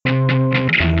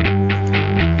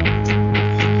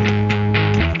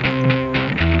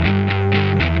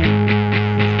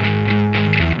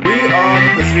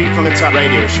the Top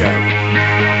radio show.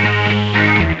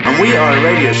 And we are a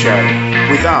radio show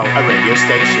without a radio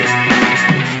station.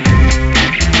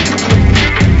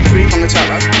 Three from the Top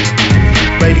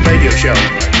radio show.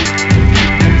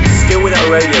 Still without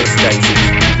a radio station.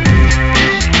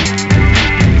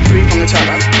 Three from the Top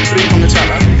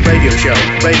radio show.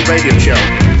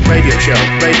 Radio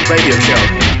show.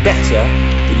 Better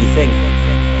than you think.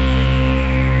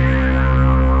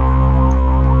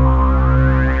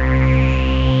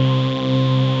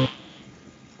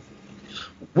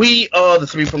 We are the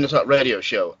Three from the Top radio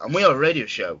show, and we are a radio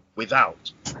show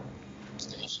without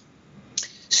station.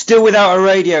 Still without a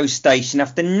radio station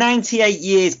after 98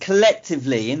 years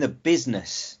collectively in the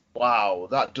business. Wow,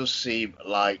 that does seem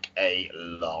like a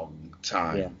long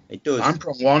time. Yeah, it does. I'm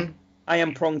prong one. I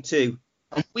am prong two.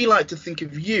 And we like to think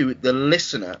of you, the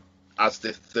listener, as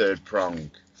the third prong.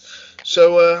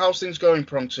 So, how's things going,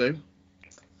 prong two?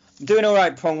 I'm doing all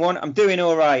right, prong one. I'm doing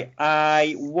all right.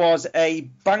 I was a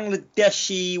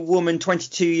Bangladeshi woman,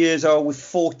 22 years old, with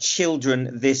 4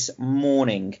 children this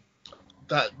morning.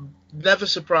 That never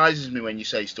surprises me when you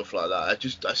say stuff like that.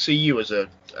 I see you as a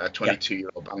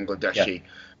 22-year-old Bangladeshi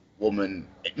woman,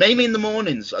 mainly in the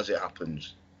mornings, as it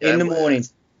happens. In the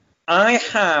mornings. I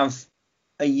have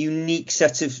a unique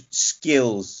set of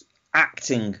skills,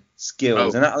 acting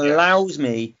skills, and that allows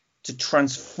me to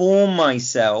transform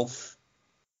myself.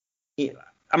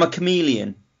 I'm a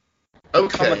chameleon.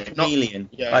 Okay. I'm a chameleon,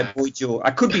 like Boy George.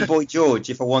 I could be Boy George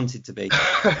if I wanted to be.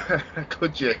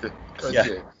 Could you?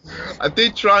 I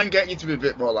did try and get you to be a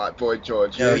bit more like Boy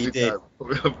George. No, you did.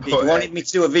 You wanted me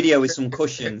to do a video with some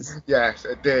cushions. Yes,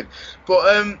 I did.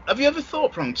 But have you ever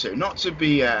thought, prong two, not to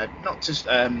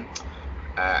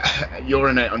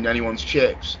urinate on anyone's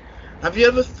chips? Have you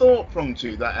ever thought, prong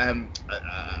two, that an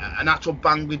actual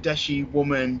Bangladeshi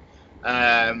woman,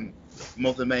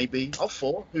 mother maybe, or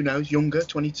 4, who knows, younger,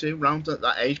 22, round at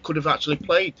that age, could have actually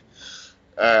played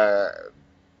a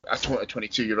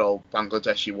 22-year-old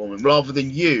Bangladeshi woman, rather than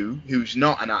you, who's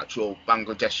not an actual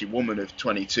Bangladeshi woman of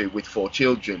 22 with 4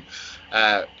 children,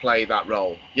 play that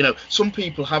role? You know, some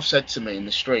people have said to me in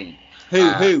the street...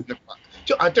 Who?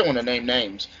 I don't want to name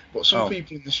names, but some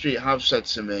people in the street have said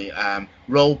to me,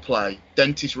 role play,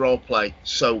 dentist role play,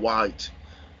 so white.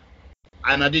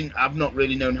 And I've not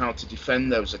really known how to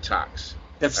defend those attacks.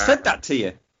 They've said that to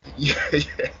you? Yeah,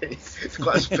 it's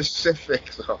quite a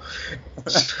specific,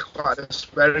 it's quite a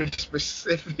very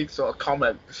specific sort of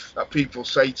comment that people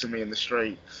say to me in the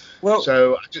street. Well,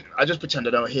 so I just pretend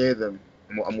I don't hear them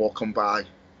and walk on by.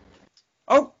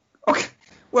 Oh, okay.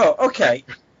 Well, okay.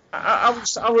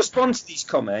 I'll respond to these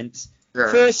comments.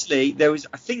 Yeah. Firstly,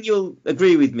 I think you'll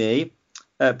agree with me,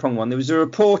 prong one. There was a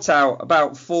report out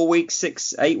about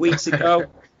 8 weeks ago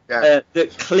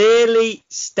that clearly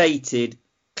stated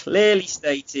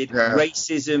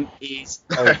racism is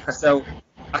over. So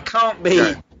there can't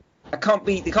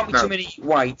be too many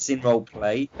whites in role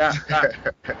play. That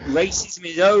racism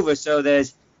is over. So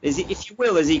there's if you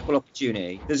will, there's equal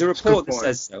opportunity. There's a report that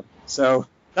says so. So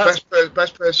best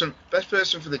person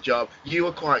for the job. You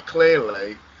are quite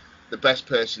clearly the best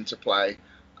person to play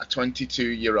a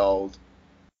 22-year-old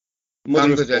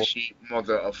Bangladeshi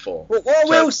mother of 4. Well, what I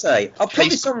will say, I'll put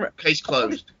this on. Case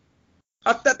closed.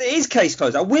 That is case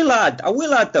closed. I will add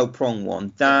though, prong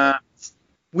one, that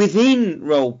within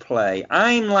role play,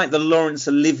 I'm like the Laurence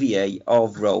Olivier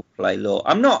of role play. Look,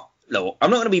 I'm not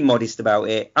going to be modest about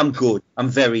it. I'm good. I'm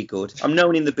very good. I'm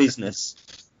known in the business.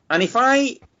 And if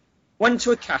I went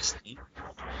to a casting,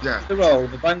 the role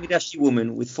of a Bangladeshi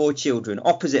woman with 4 children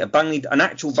opposite an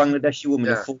actual Bangladeshi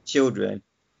woman with 4 children,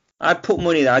 I'd put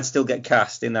money that I'd still get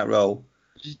cast in that role.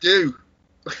 You do?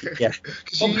 Yeah.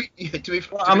 You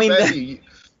the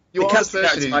casting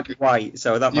actor might be white,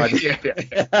 so that might be...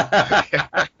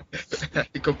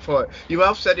 Good point. You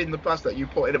have said in the past that you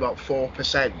put in about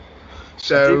 4%.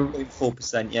 So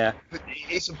 4%, yeah.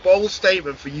 It's a bold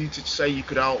statement for you to say you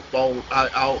could out role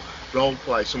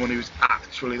play someone who's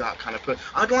actually that kind of person.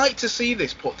 I'd like to see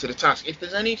this put to the task. If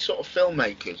there's any sort of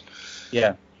filmmakers,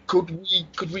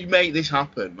 could we make this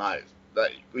happen? Like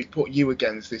we put you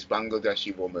against this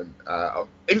Bangladeshi woman.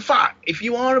 In fact, if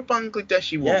you are a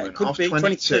Bangladeshi woman of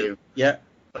 22,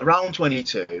 around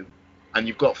 22, and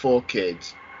you've got 4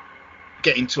 kids,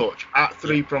 get in touch at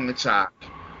 3 Prong Attack.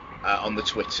 On the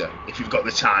Twitter, if you've got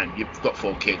the time. You've got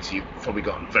 4 kids, you've probably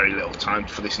got very little time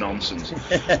for this nonsense.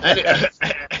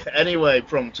 Anyway,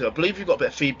 prong two, I believe you got a bit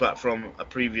of feedback from a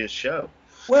previous show.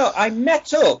 Well, I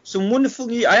met up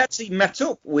I actually met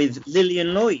up with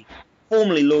Lillian Lloyd,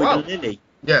 formerly Lloyd and Lily.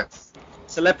 Yeah.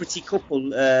 Celebrity couple,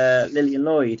 Lillian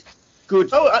Lloyd. good.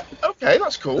 Oh, okay,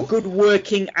 that's cool. A good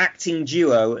working acting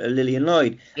duo, Lily and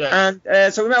Lloyd. Yeah.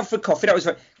 And so we went out for coffee. That was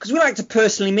because we like to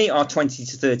personally meet our 20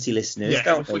 to 30 listeners,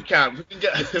 don't we? We can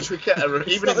get even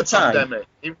in the pandemic.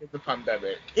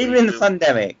 Even in the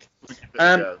pandemic.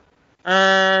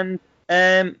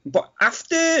 But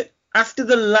after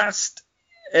the last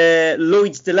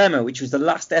Lloyd's Dilemma, which was the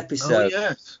last episode,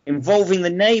 involving the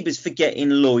neighbours forgetting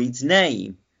Lloyd's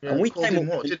name, and we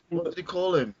came up. What did he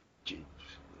call him?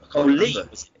 Lee.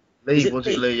 Was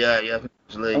it Lee? Yeah, it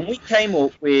was Lee. And we came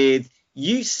up with,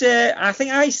 you said, I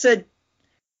think I said,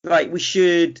 like, we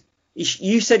should,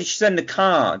 you said he should send a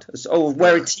card, or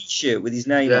wear a T-shirt with his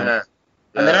name on it.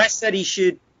 And then I said he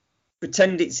should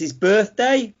pretend it's his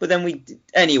birthday, but then we gave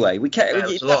a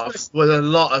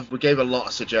lot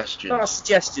of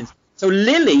suggestions. So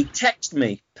Lily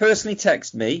personally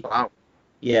texted me. Wow.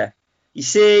 Yeah. You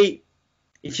see,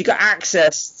 if you got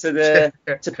access to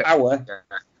power,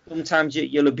 sometimes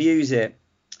you'll abuse it.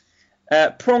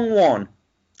 Prong 1.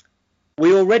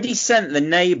 We already sent the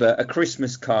neighbour a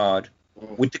Christmas card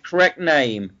with the correct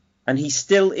name, and he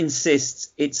still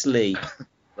insists it's Lee.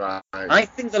 Right. I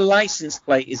think the license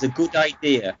plate is a good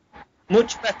idea.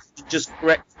 Much better than just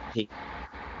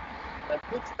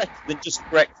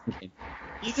correcting him.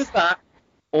 Either that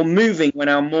or moving when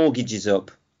our mortgage is up.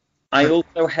 I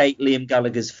also hate Liam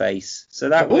Gallagher's face. So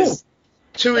that was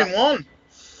 2 in 1.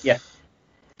 Yeah.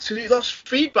 So that's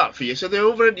feedback for you. So they've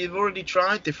already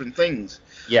tried different things.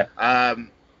 Yeah. Do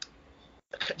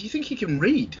you think he can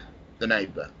read, the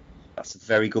neighbour? That's a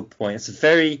very good point.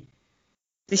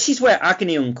 This is where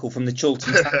Agony Uncle from the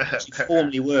Chulton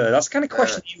formerly were. That's the kind of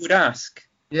question you would ask.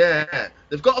 Yeah.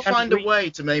 They've got to find a way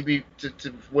to maybe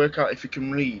to work out if he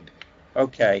can read.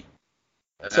 Okay.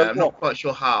 So I'm not quite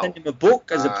sure how. Send him a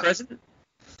book as a present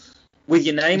with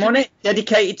your name on it,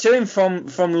 dedicated to him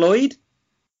from Lloyd.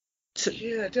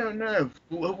 Yeah, I don't know.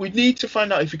 We need to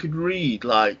find out if he could read,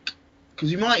 like,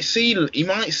 because he might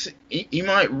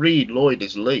read Lloyd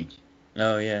as Lee.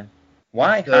 Oh yeah.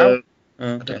 Why? So,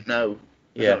 how? I don't know.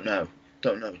 Yeah. I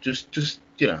don't know. Just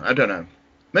I don't know.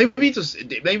 Maybe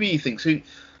he thinks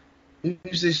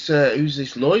who's this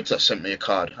Lloyd that sent me a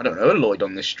card? I don't know a Lloyd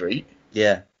on this street.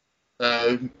 Yeah.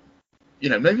 Maybe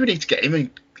we need to get him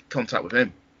in contact with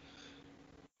him.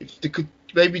 If they could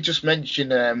maybe just mention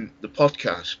the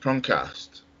podcast,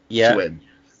 Prongcast, to him.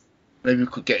 Maybe we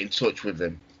could get in touch with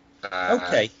him.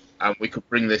 Okay. And we could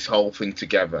bring this whole thing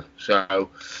together. So,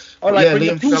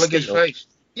 Liam Gallagher's face.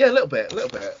 Yeah, a little bit.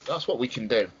 That's what we can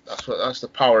do. That's the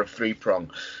power of 3 Prong.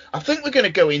 I think we're going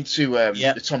to go into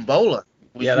the tombola.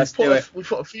 Let's do it. We've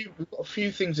got a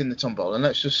few things in the tombola, and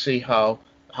let's just see how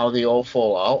they all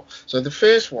fall out. So the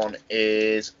first one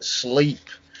is sleep.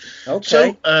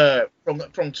 Okay. So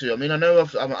Prong 2. I mean, I know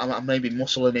I'm maybe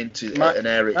muscling into an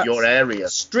area, your area.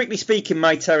 Strictly speaking,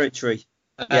 my territory.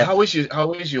 How is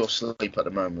your sleep at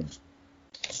the moment?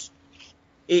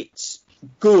 It's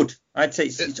good. I'd say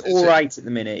it's all right at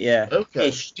the minute. Yeah.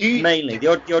 Okay. Mainly the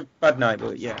odd bad night,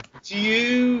 but yeah. Do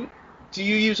you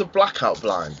use a blackout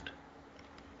blind?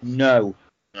 No.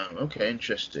 Oh, okay,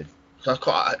 interesting. So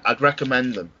I'd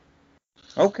recommend them.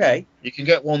 Okay. You can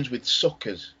get ones with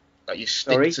suckers that you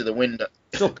stick to the window.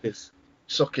 Suckers.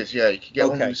 Suckers, yeah. You can get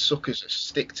one with suckers that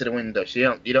stick to the window, so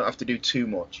you don't have to do too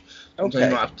much. Sometimes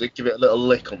you might have to give it a little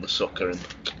lick on the sucker and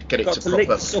get it to lick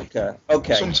the sucker.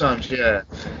 Okay. Sometimes, yeah.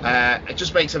 It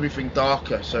just makes everything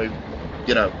darker, so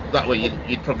that way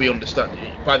you'd probably understand.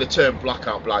 By the term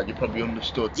blackout blind, you probably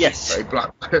understood. Yes.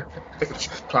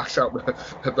 Blacks out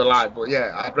the light, but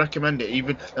yeah, I'd recommend it.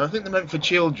 And I think they're meant for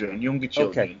children, younger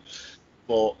children. Okay.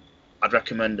 But I'd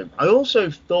recommend them. I also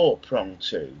thought Prong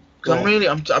 2,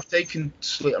 because I've taken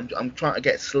sleep. I'm trying to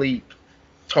get sleep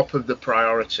top of the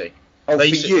priority.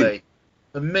 Basically,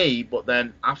 for me. But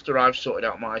then after I've sorted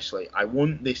out my sleep, I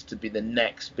want this to be the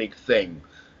next big thing.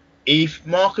 If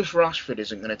Marcus Rashford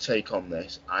isn't going to take on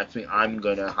this, I think I'm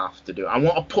going to have to do it. I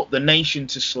want to put the nation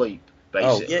to sleep,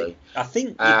 basically. Oh, yeah. I think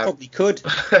you probably could.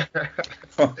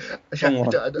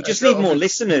 We just need more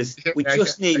listeners. We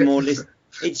just need more listeners.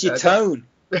 It's your tone.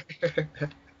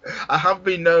 I have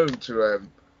been known to,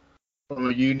 from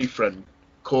a uni friend,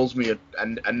 calls me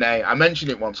a name. I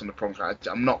mentioned it once on the podcast.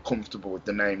 I'm not comfortable with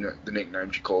the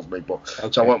nickname she calls me,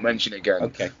 so I won't mention it again.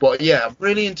 Okay. But yeah, I'm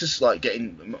really into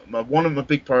getting one of my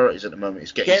big priorities at the moment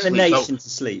is getting the nation to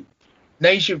sleep.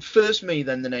 Nation first, me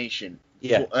then the nation.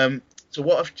 Yeah. But, so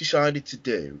what I've decided to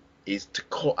do is to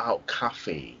cut out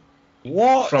caffeine.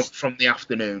 What? From the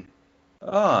afternoon.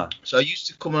 Ah. So I used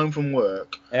to come home from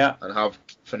work and have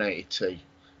caffeinated tea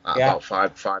at about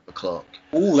 5 o'clock.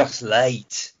 Oh, that's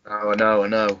late. Oh, I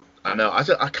know. I know.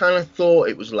 I kind of thought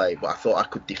it was late, but I thought I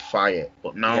could defy it.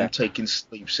 But now Yeah. I'm taking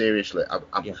sleep seriously.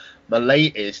 Yeah. My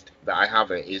latest that I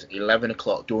have it is 11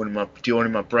 o'clock during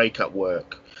my break at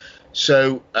work.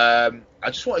 So I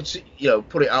just wanted to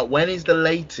put it out. When is the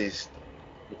latest?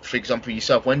 For example,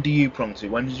 yourself. When do you prong to?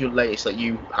 When is your latest that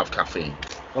you have caffeine?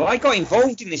 Well, I got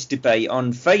involved in this debate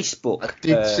on Facebook. I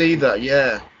did see that.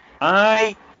 Yeah.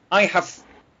 I have,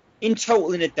 in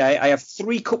total in a day, I have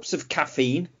 3 cups of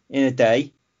caffeine in a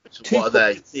day. So 2 what are cups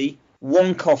they? of tea,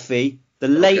 1 coffee. The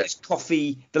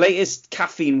latest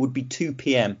caffeine would be 2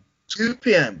 p.m. 2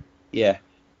 p.m. Yeah. I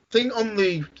think on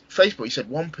the Facebook you said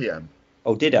 1 p.m.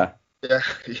 Oh, did I?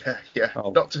 Yeah.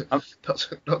 Oh. Not to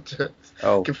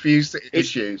Oh. confuse the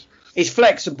issues. It's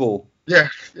flexible. Yeah.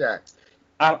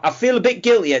 I feel a bit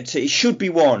guilty at 2. It should be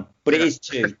 1, but it is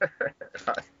 2.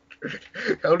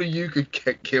 Only you could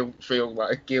feel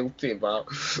like guilty about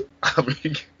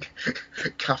having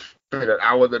caffeine an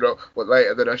hour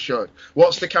later than I should.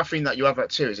 What's the caffeine that you have at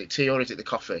 2? Is it tea or is it the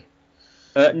coffee?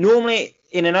 Normally,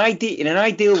 in an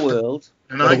ideal world,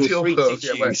 and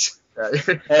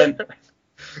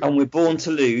we're born to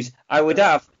lose, I would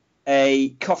have a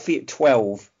coffee at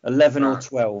 11 or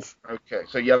 12. Okay,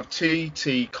 so you have tea,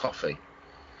 coffee.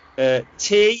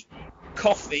 Tea,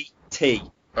 coffee, tea.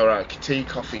 All right, tea,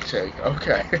 coffee, tea.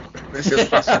 Okay, this is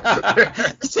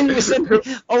fascinating.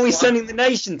 Are we sending the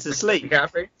nation to sleep? Yeah, I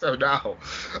think so now.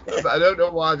 But I don't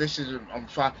know why this isn't on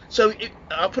fire. So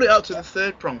I'll put it out to the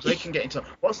third prong so they can get into.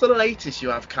 What's the latest you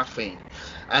have caffeine?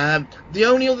 The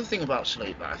only other thing about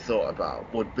sleep that I thought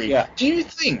about would be, do you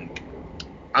think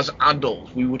as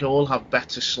adults we would all have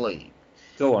better sleep?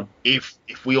 Go on. If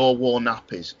we all wore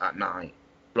nappies at night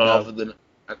rather than.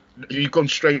 You've gone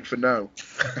straight for no.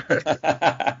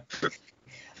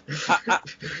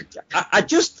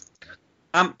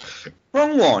 I'm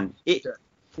wrong one.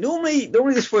 Normally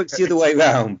this works the other way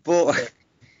around, but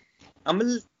I'm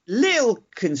a little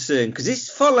concerned because this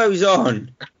follows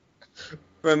on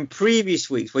from previous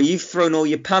weeks where you've thrown all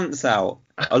your pants out.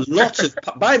 A lot of,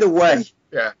 by the way,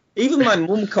 even my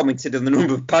mum commented on the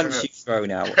number of pants you've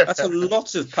thrown out. That's a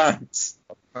lot of pants.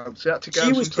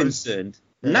 She was concerned.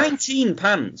 19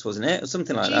 pants, wasn't it? Or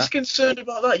something like that. She's concerned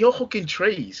about that. You're hugging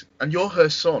trees, and you're her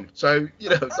son. So,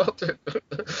 not to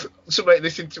make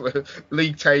this into a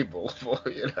league table, but,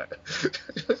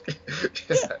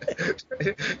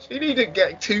 you needn't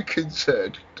get too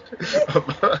concerned.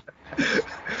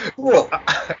 Well,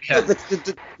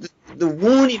 the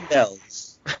warning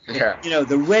bells,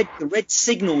 the red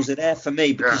signals are there for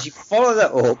me because you follow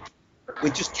that up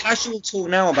with just casual talk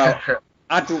now about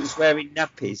adults wearing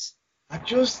nappies. I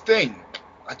just think,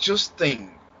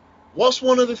 what's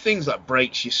one of the things that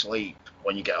breaks your sleep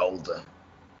when you get older?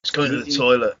 It's going to the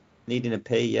toilet. Needing a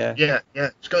pee, yeah. Yeah,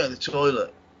 it's going to the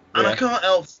toilet. And I can't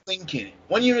help thinking,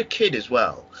 when you're a kid as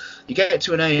well, you get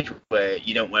to an age where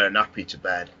you don't wear a nappy to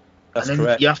bed. That's and then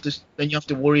correct. You have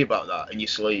to worry about that in your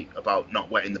sleep, about not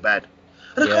wetting the bed.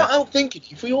 And I can't help thinking,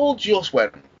 if we all just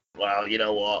went, well, you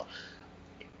know what,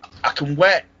 I can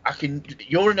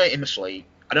urinate in my sleep.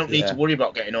 I don't need to worry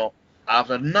about getting up. I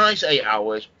have a nice 8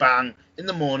 hours, bang, in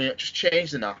the morning, I just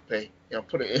change the nappy,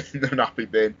 put it in the nappy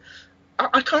bin.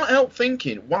 I can't help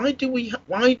thinking, why do we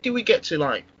get to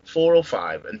like 4 or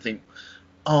 5 and think,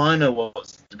 oh, I know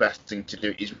what's the best thing to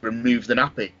do is remove the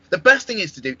nappy. The best thing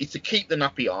is to keep the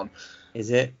nappy on. Is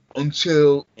it?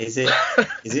 Until... Is it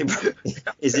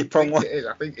prong one? It is,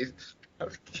 I think it's...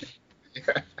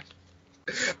 Yeah.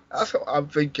 That's what I'm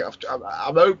thinking.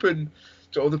 I'm open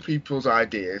to other people's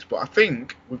ideas, but I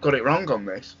think we've got it wrong on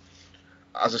this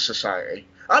as a society.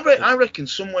 I reckon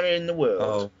somewhere in the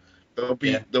world there'll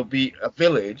be a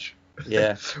village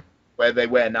where they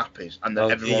wear nappies and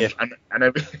then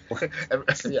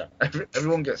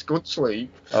everyone gets good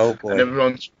sleep. Oh boy. And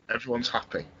everyone's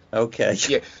happy. Okay.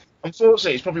 Yeah.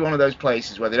 Unfortunately, it's probably one of those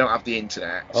places where they don't have the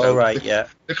internet. So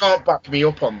they can't back me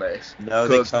up on this. No,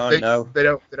 they can't. They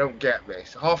don't get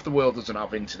this. Half the world doesn't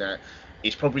have internet.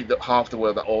 It's probably half the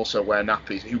world that also wear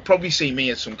nappies, who probably see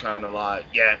me as some kind of like,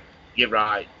 yeah, you're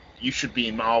right. You should be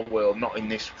in our world, not in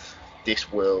this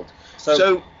world.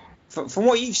 So from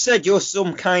what you've said, you're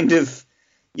some kind of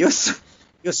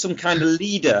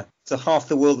leader to half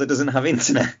the world that doesn't have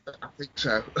internet. I think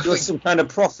so. You're some kind of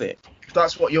prophet. If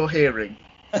that's what you're hearing,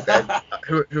 then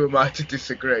who am I to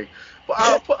disagree?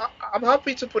 But I'm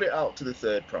happy to put it out to the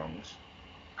third prongs.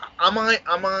 Am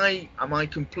I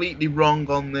completely wrong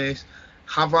on this?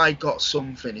 Have I got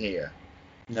something here?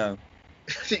 No.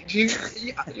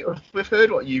 We've heard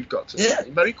what you've got to say.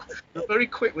 Very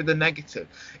quick with the negative.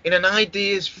 In an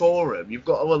ideas forum, you've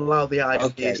got to allow the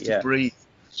ideas to breathe.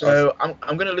 So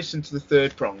I'm going to listen to the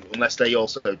third prong unless they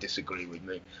also disagree with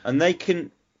me. And they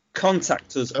can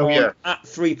contact us on at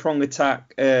 3prong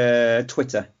attack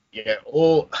Twitter. Yeah,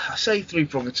 or I say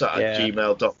 3prong attack at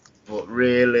gmail.com, but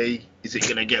really, is it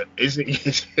going to get?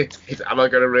 Am I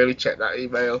going to really check that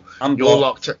email? You're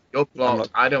locked. You're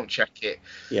blocked. I don't check it.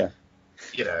 Yeah.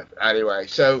 Anyway,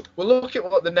 so we'll look at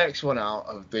what the next one out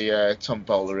of the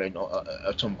tombola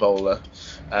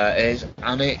is,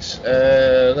 and it's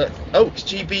it's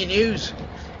GB News.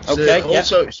 Okay.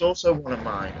 It's also one of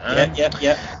mine.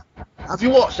 Yeah. Have you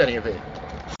watched any of it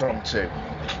from 2?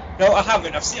 No, I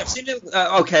haven't. I've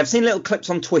seen little clips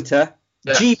on Twitter.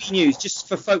 Yeah. GB News, just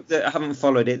for folk that haven't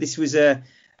followed it. This was a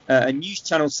news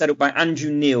channel set up by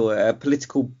Andrew Neil, a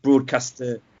political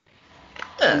broadcaster.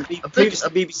 Yeah,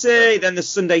 previously BBC, then the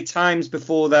Sunday Times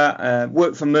before that.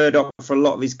 Worked for Murdoch for a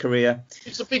lot of his career.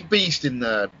 It's a big beast in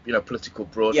political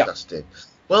broadcasting. Yeah.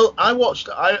 Well, I watched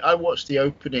the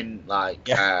opening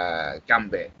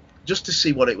Gambit just to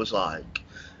see what it was like.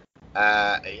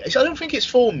 I don't think it's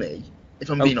for me,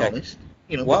 if I'm being honest.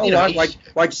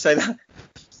 Why'd you say that?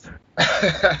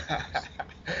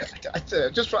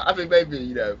 Just for having maybe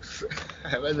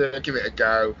give it a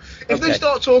go. If they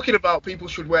start talking about people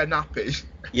should wear nappies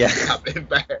in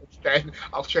bed, then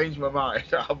I'll change my mind.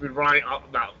 I'll be right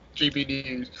up that GB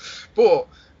News. But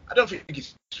I don't think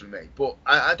it's for me. But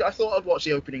I thought I'd watch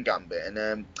the opening Gambit,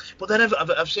 and but then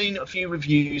I've seen a few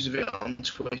reviews of it on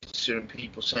Twitter and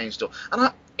people saying stuff, and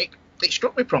it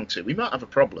struck me prong 2. We might have a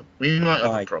problem.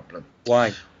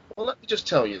 Why? Well, let me just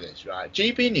tell you this, right?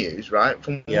 GB News, right,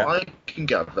 from what I can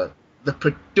gather, the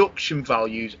production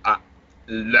values are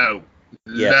low.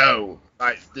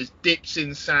 Like, there's dips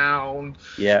in sound.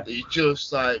 Yeah. It's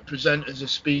just like presenters are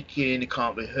speaking, it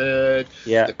can't be heard.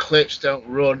 Yeah. The clips don't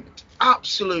run. It's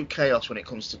absolute chaos when it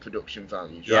comes to production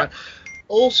values, right?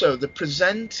 Also, the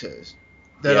presenters,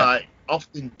 they're like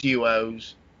often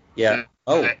duos. Yeah.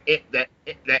 They're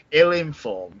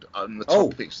ill-informed on the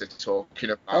topics they're talking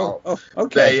about. Oh,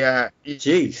 okay.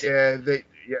 Jeez. I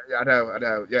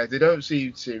know. Yeah, they don't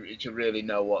seem to really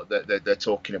know what they're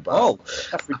talking about. Oh,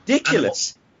 that's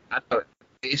ridiculous. I know,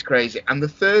 it's crazy. And the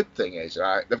third thing is,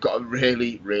 right, they've got a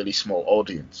really, really small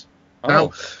audience.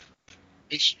 Now,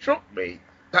 it struck me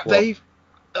that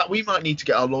that we might need to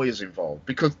get our lawyers involved,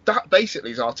 because that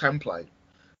basically is our template.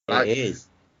 It is.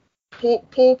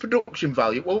 Poor production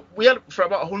value. Well, we had, for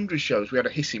about 100 shows, we had a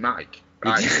hissy mic,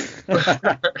 right?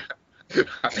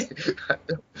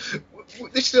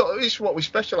 This is what we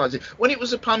specialise in. When it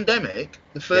was a pandemic,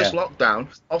 the first lockdown,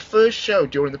 our first show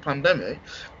during the pandemic,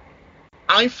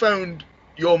 I phoned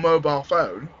your mobile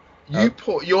phone. You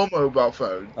put your mobile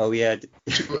phone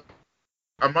to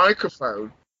a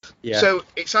microphone. Yeah. So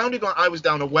it sounded like I was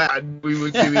down a well and we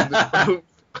were doing the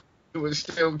we were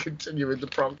still continuing the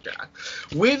podcast.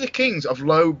 We're the kings of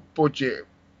low budget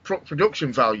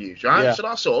production values, right? Yeah. So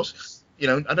that's us.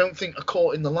 I don't think a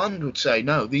court in the land would say,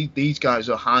 no, these guys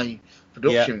are high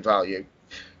production value.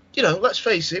 Let's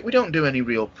face it, we don't do any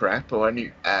real prep or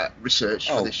any research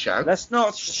for this show. Let's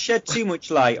not shed too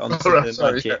much light onto the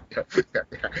budget.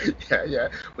 Yeah.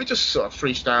 We just sort of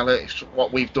freestyle it. It's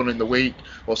what we've done in the week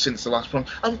or since the last one.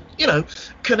 And,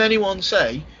 can anyone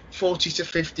say 40 to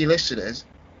 50 listeners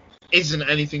isn't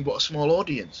anything but a small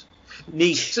audience?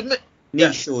 Niche.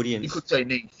 Niche audience. You could say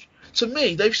niche. To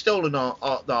me, they've stolen our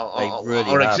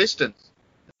existence.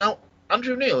 Now,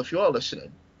 Andrew Neil, if you are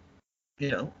listening,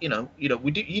 you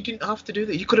didn't have to do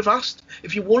that. You could have asked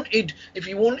if you wanted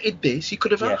this. You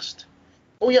could have asked.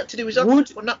 All you had to do is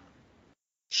ask.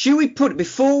 Should we put,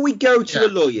 before we go to the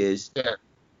lawyers? Yeah.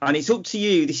 And it's up to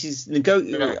you. This is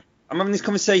I'm having this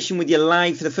conversation with you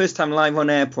live for the first time live on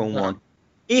air, Prong One.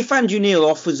 If Andrew Neil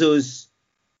offers us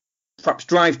perhaps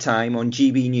drive time on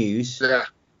GB News,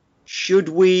 should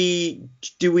we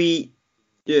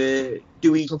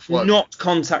not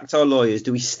contact our lawyers?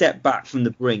 Do we step back from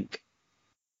the brink?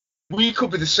 We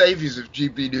could be the saviours of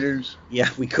GB News. Yeah,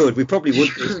 we could. We probably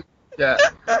would be. Yeah.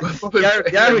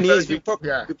 The irony is we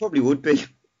probably would be.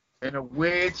 In a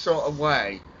weird sort of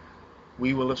way,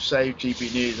 we will have saved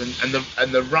GB News, and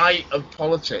the right of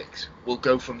politics will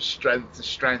go from strength to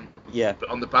strength. Yeah. But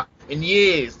on the back, in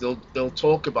years, they'll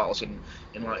talk about us in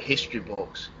like history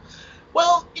books.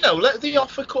 Well, let the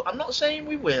offer come. I'm not saying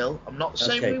we will. I'm not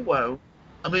saying we won't.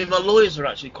 I mean, my lawyers are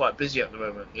actually quite busy at the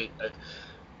moment.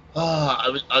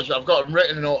 I've got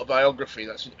written an autobiography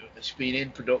that's been in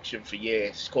production for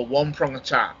years. It's called One Prong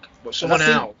Attack, but someone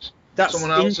else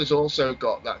has also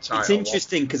got that title. It's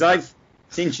interesting because I've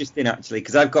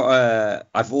got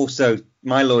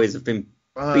my lawyers have been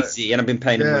busy and I've been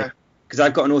paying them because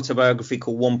I've got an autobiography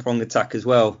called One Prong Attack as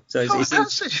well. So it's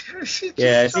interesting.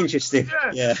 Yeah, it's interesting.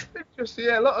 Yeah, interesting.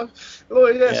 Yeah, a lot of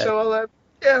lawyers. Yeah, yeah. So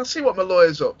I'll see what my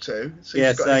lawyer's up to. See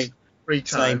if he's got any free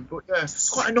time. Same. But yeah, it's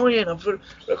quite annoying. I've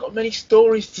got many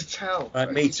stories to tell.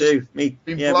 Right, me too. Me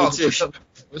too.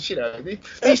 But, you know,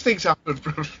 these things happen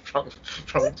from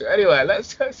anyway.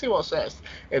 Let's see what's next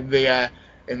in the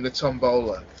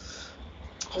tombola.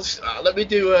 Let me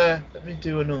do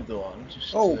another one.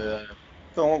 Go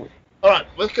on. All right,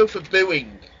 let's go for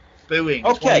booing. Booing.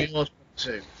 Okay.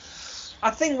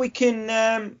 I think we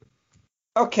can.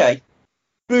 Okay,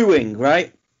 booing.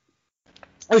 Right.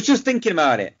 I was just thinking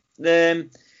about it.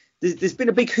 There's been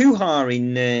a big hoo-ha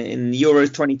in Euros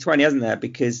 2020, hasn't there?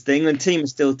 Because the England team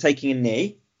is still taking a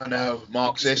knee. I know,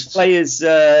 Marxists. Players,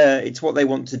 it's what they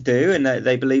want to do, and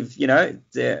they believe,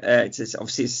 it's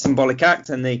obviously it's a symbolic act,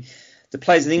 and the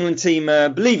players of the England team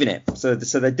believe in it, so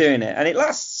they're doing it, and it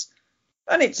lasts,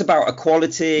 and it's about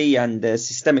equality and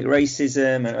systemic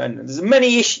racism, and there's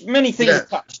many things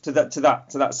attached to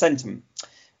that sentiment.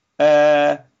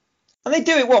 And they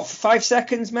do it for 5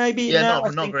 seconds maybe? Yeah,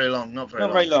 not very long. Not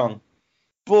very long.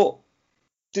 But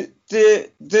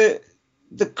the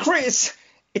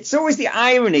it's always the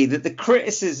irony that the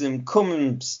criticism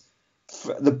comes,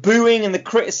 the booing and the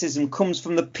criticism comes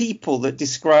from the people that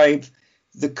describe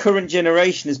the current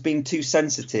generation as being too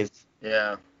sensitive.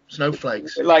 Yeah,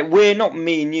 snowflakes. Like, we're not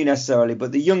me and you necessarily,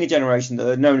 but the younger generation that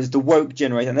are known as the woke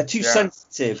generation, they're too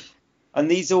sensitive. And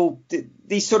these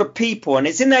sort of people, and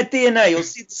it's in their DNA. You'll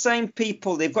see the same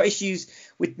people. They've got issues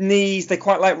with knees. They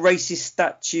quite like racist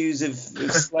statues of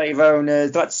slave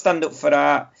owners. They like to stand up for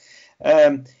that.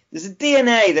 There's a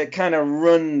DNA that kind of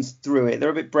runs through it.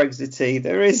 They're a bit Brexity.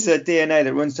 There is a DNA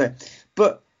that runs through it.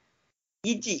 But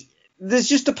there's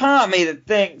just a part of me that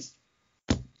thinks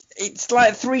it's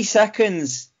like 3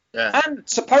 seconds. Yeah. And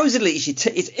supposedly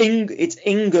it's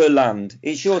England.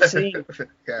 It's your team.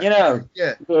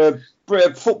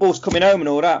 Football's coming home and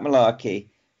all that malarkey.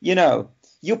 And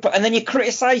then you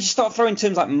criticise. You start throwing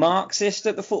terms like Marxist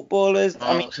at the footballers.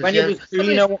 Marxist, when you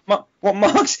really know what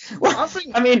Marx. Well, not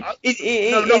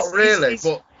really.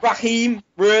 But Raheem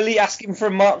really asking for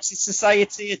a Marxist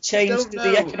society, a change to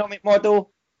the economic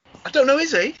model. I don't know.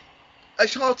 Is he?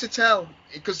 It's hard to tell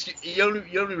because you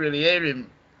only really hear him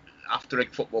after a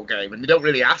football game, and they don't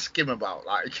really ask him about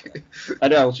I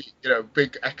know,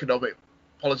 big economic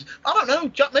policy. I don't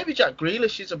know. Maybe Jack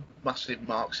Grealish is a massive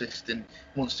Marxist and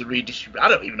wants to redistribute. I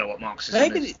don't even know what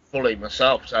Marxism is fully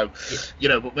myself. So,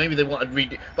 but maybe they want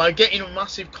to by getting a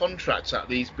massive contract at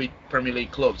these big Premier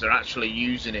League clubs, they're actually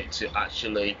using it to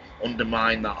actually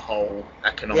undermine that whole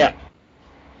economic.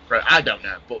 Yeah. I don't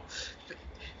know, but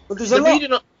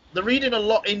they're reading a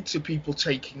lot into people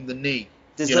taking the knee.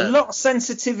 There's a lot of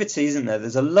sensitivity, isn't there?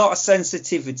 There's a lot of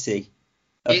sensitivity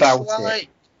about it.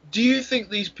 Do you think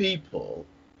these people,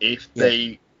 if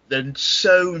they're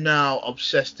so now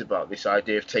obsessed about this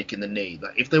idea of taking the knee,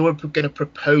 that if they were going to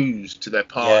propose to their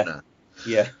partner,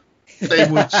 they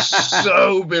would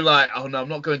so be like, oh no, I'm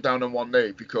not going down on one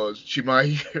knee because she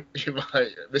might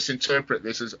misinterpret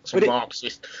this as some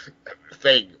Marxist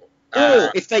thing.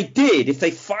 Or if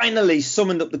they finally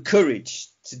summoned up the courage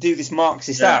to do this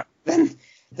Marxist act, then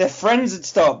their friends would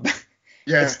stop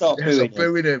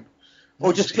booing him.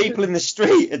 Or just people in the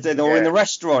street or in the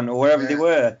restaurant or wherever they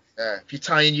were. Yeah. If you're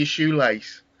tying your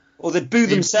shoelace. Or they'd boo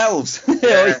themselves. Or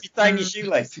if you're tying your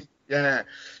shoelace. Yeah.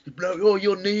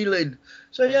 You're kneeling.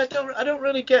 So I don't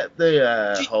really get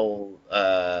the whole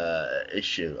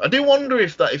issue. I do wonder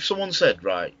if someone said,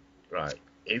 right,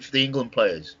 if the England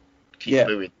players keep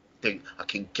booing, I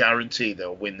can guarantee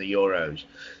they'll win the Euros.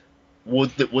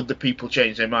 Would the people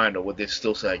change their mind, or would they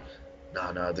still say,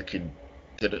 no, they can?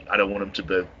 I don't want them to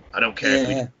boo. I don't care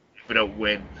if we don't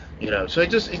win. So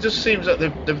it just seems like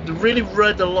they've really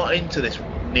read a lot into this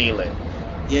kneeling.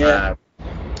 Yeah.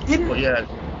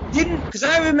 Didn't because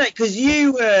I remember because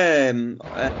you were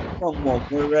a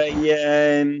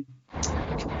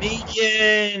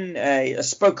comedian, a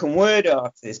spoken word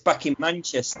artist back in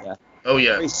Manchester. Oh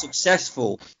yeah. Very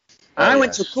successful. I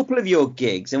went to a couple of your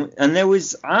gigs, and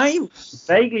I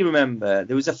vaguely remember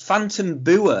there was a phantom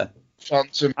booer. I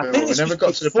never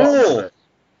got to the bottom of it.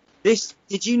 This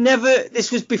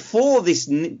was before this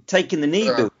taking the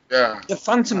knee boo. Yeah. The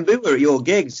phantom booer at your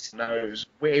gigs. No,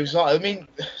 it was like, I mean,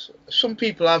 some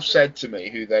people have said to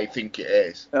me who they think it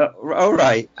is. All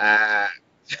right.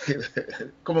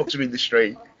 Come up to me in the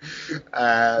street.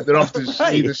 They're often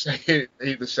either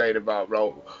saying about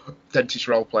dentist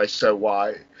role play so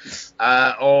white,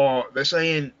 or they're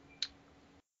saying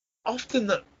often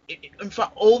that. In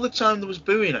fact, all the time there was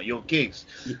booing at your gigs,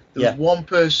 there was one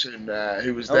person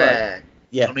who was there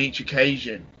on each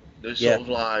occasion. There's sort of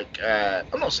like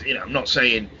I'm not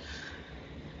saying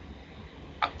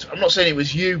it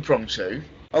was you, Prong 2.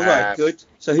 All right, good.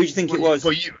 So who do you think it was?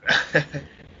 But you,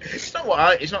 it's not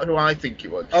who I think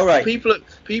it was. All right.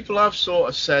 People have sort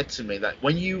of said to me that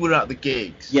when you were at the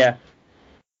gigs,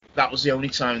 that was the only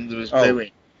time there was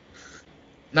booing.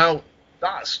 Now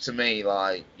that's to me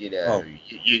like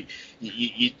you're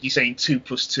saying 2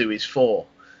 + 2 is 4.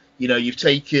 You've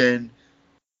taken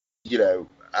a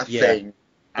thing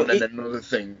and then another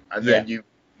thing and then you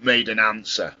made an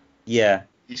answer. Yeah.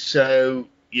 So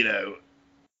I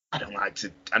don't like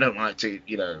to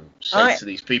say to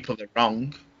these people they're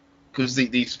wrong because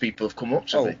these people have come up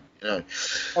to me.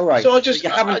 All right. So I just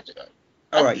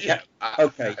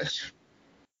okay.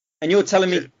 And you're telling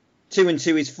me 2 and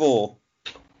 2 is 4.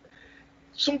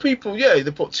 Some people, they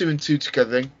put 2 and 2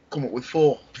 together and come up with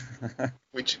 4.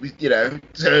 Which, who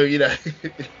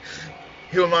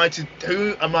am I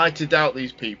to doubt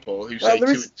these people who say 2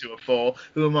 and 2 are 4?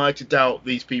 Who am I to doubt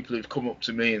these people who've come up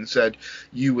to me and said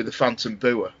you were the phantom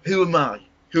booer? Who am I?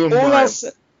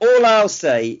 All I'll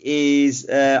say is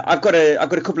I've got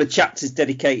a couple of chapters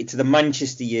dedicated to the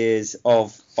Manchester years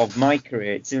of my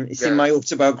career. It's in my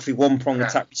autobiography, One Prong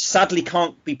Attack, which sadly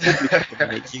can't be published at the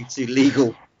minute due to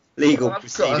legal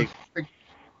proceedings.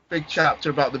 Big chapter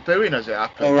about the booing as it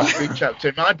happens. All right. Big chapter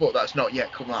in my book that's not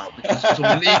yet come out because of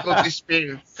some legal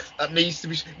dispute that needs to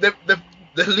be.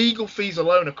 The legal fees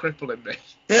alone are crippling me.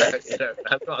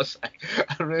 I've got to say,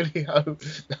 I really hope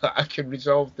that I can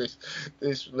resolve this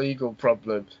legal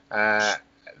problem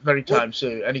anytime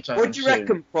soon. What do you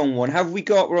reckon, Prong 1? Have we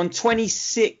got? We're on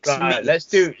 26 Right,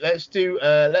 minutes. let's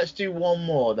do one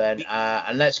more then,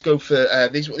 and let's go for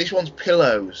this one's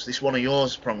pillows. This one of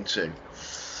yours, Prong 2.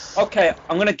 Okay,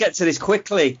 I'm going to get to this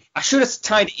quickly. I should have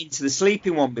tied it into the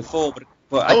sleeping one before,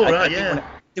 but I didn't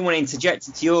want to interject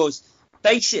into yours.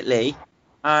 Basically,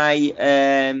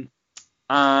 I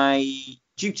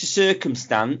due to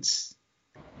circumstance,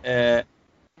 I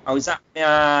was at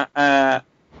my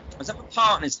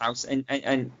partner's house, and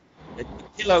the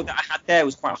pillow that I had there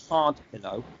was quite a hard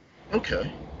pillow. Okay.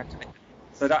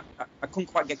 So that I couldn't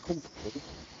quite get comfortable.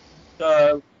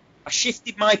 So I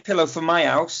shifted my pillow from my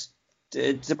house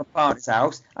to my partner's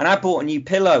house, and I bought a new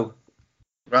pillow.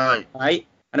 Right.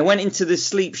 And I went into the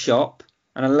sleep shop,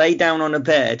 and I lay down on a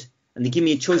bed, and they give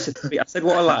me a choice of 3. I said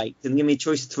what I liked, and they give me a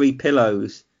choice of 3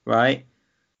 pillows. Right.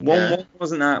 One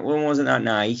wasn't that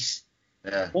nice.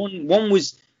 Yeah. One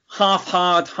was half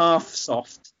hard, half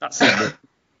soft. That's it.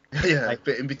 A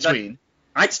bit in between.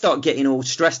 I'd start getting all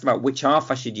stressed about which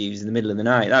half I should use in the middle of the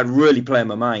night. That'd really play in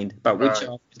my mind about which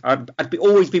half. I'd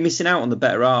always be missing out on the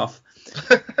better half.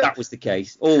 That was the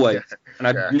case, always. And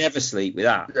I'd never sleep with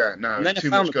that. Yeah, no, and then too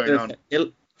much going on.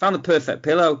 Found the perfect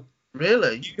pillow.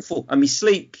 Really? Beautiful. And my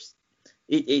sleep,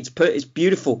 it's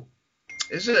beautiful.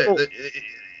 Is it?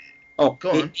 Go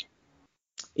on.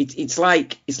 It's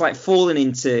like falling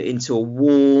into a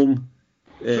warm.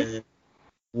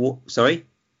 Sorry.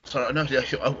 Sorry, no,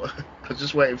 I was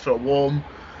just waiting for a warm.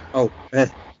 Oh.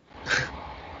 Like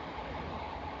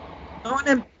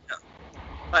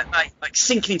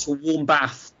sinking into a warm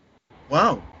bath.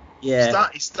 Wow. Yeah.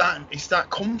 It's that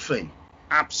comfy.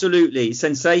 Absolutely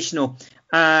sensational.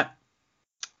 Okay,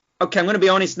 I'm going to be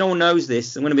honest. No one knows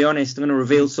this. I'm going to be honest. I'm going to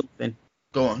reveal something.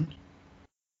 Go on.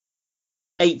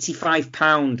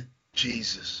 £85.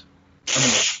 Jesus.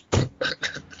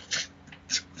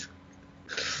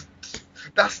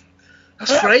 That's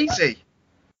crazy.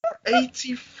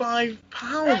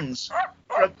 £85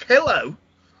 for a pillow.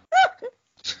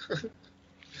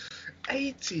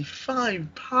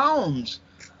 £85.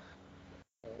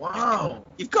 Wow.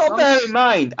 You've got to bear in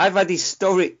mind, I've had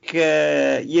historic,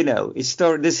 there's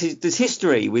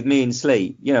history with me in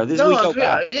sleep. I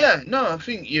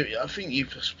think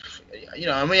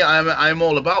I'm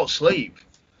all about sleep.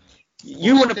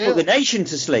 You want to put the nation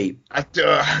to sleep. I do.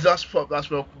 That's my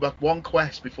one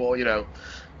quest before, I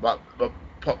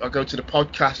go to the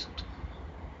podcast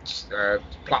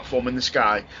platform in the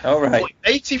sky. All right.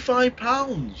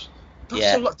 £85.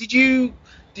 That's a lot.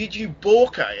 Did you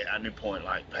balk at it at any point,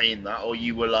 like paying that, or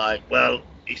you were like, well,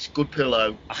 it's a good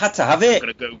pillow. I had to have it.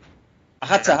 I'm gonna go. I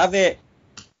had to have it.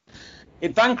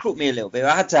 It bankrupted me a little bit.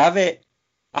 I had to have it.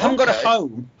 I haven't got a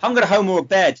home. I haven't got a home or a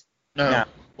bed. No. Now.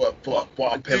 What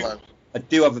a pillow. I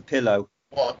do have a pillow.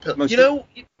 What a pillow.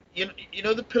 You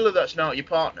know the pillow that's now at your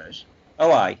partner's?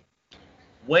 Oh, aye.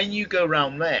 When you go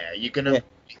round there, you're gonna.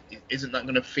 Yeah. Isn't that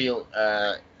gonna feel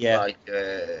like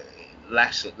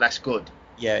less good?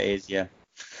 Yeah, it is. Yeah.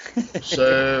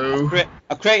 So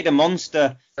I created a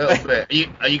monster. A little bit.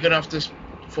 Are you gonna have to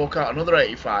fork out another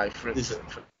 85 for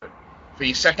for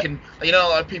your second. You know,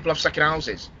 like people have second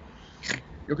houses.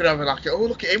 You're gonna have like, oh,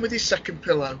 look at him with his second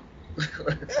pillow.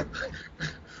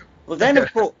 Well, then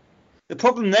of course, the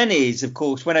problem then is, of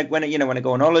course, when I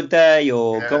go on holiday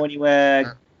or go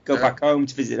anywhere, go back home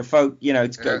to visit go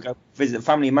visit the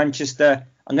family in Manchester,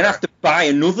 I'm gonna have to buy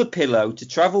another pillow to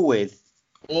travel with.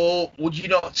 Or would you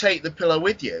not take the pillow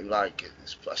with you, like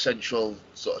essential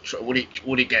sort of? Would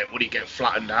it get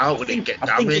flattened out? Would it get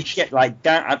damaged? I think it get like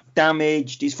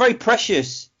damaged. It's very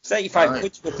precious. It's 85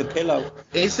 quid worth of pillow.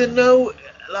 Is there no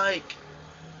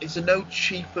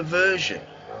cheaper version?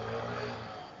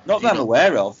 Not that I'm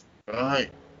aware of. Right.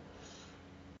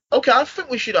 Okay, I think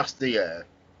we should ask the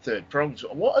Third Prongs.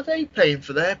 What are they paying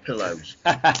for their pillows?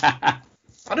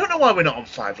 I don't know why we're not on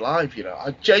 5 Live, you know.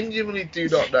 I genuinely do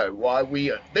not know why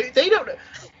we... They don't know.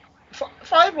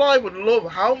 5 Live would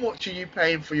love, how much are you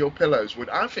paying for your pillows?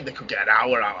 I think they could get an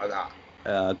hour out of that.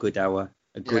 A good hour.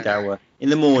 Hour. In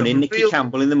the morning, Nicky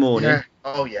Campbell in the morning. Yeah.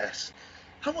 Oh, yes.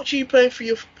 How much are you paying for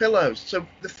your pillows? So,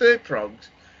 the Third Prongs,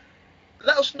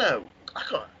 let us know.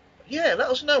 Let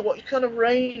us know what kind of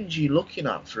range you're looking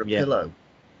at for a pillow.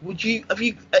 Have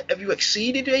you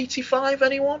exceeded 85,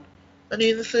 anyone? Any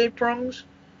of the Third Prongs?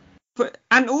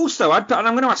 And also, I'm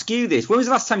going to ask you this: when was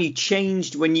the last time you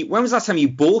changed? When was the last time you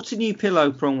bought a new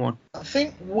pillow, Prong One? I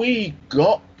think we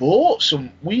bought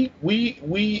some.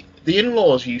 The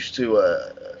in-laws used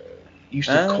to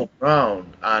come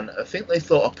round, and I think they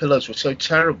thought our pillows were so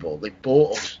terrible they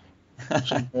bought us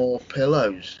some more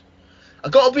pillows. I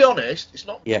got to be honest, it's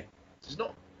not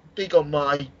big on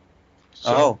my.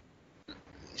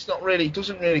 It's not really. It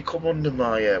doesn't really come under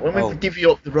my. When we divvy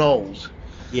up the rolls.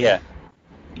 Yeah.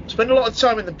 Spend a lot of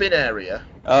time in the bin area.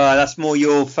 Oh, that's more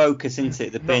your focus, isn't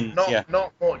it? The bin.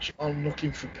 Not much on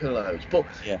looking for pillows, but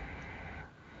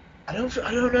I don't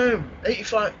know.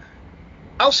 85.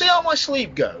 I'll see how my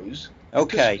sleep goes.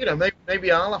 Okay. Because, maybe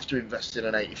I'll have to invest in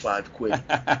an 85 quid.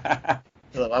 I'm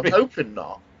hoping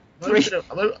not. I'm going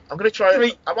to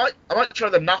try. I might try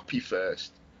the nappy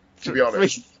first. To be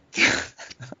honest.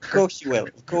 Of course you will.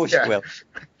 You will.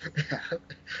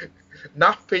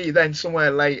 Nappy, then somewhere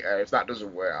later, if that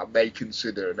doesn't work, I may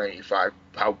consider an £85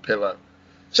 pillow.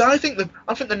 So I think the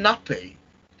nappy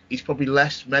is probably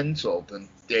less mental than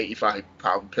the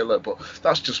 £85 pillow, but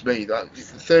that's just me. The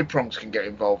Third Prongs can get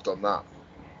involved on that.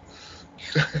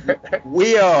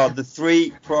 We are the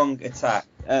 3-prong attack.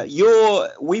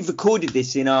 We've recorded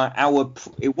this in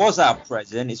it was our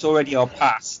present. It's already our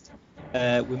past.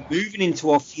 We're moving into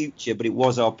our future, but it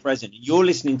was our present. You're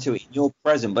listening to it in your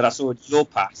present, but that's already your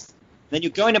past. Then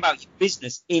you're going about your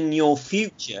business in your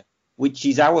future, which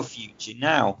is our future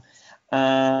now.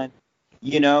 And,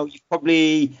 you've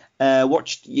probably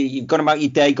you've gone about your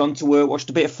day, gone to work, watched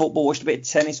a bit of football, watched a bit of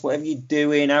tennis, whatever you're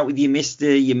doing, out with your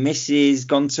mister, your missus,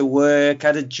 gone to work,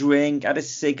 had a drink, had a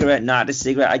cigarette,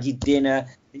 had your dinner.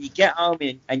 Then you get home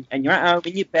and you're at home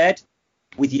in your bed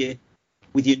with your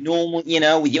normal,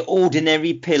 with your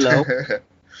ordinary pillow.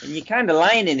 And you're kind of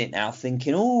lying in it now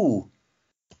thinking,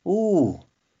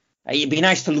 it'd be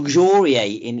nice to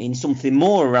luxuriate in something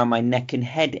more around my neck and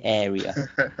head area.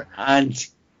 and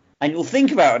you'll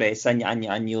think about this and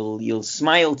you'll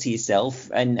smile to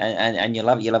yourself and you'll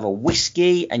have a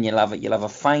whiskey and you'll have a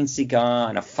fine cigar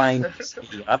and a fine whiskey.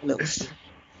 You'll have a little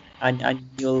and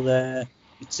you'll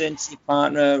turn to your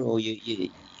partner or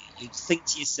you think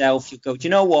to yourself, you'll go, do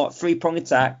you know what? 3-prong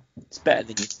attack, it's better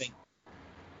than you think.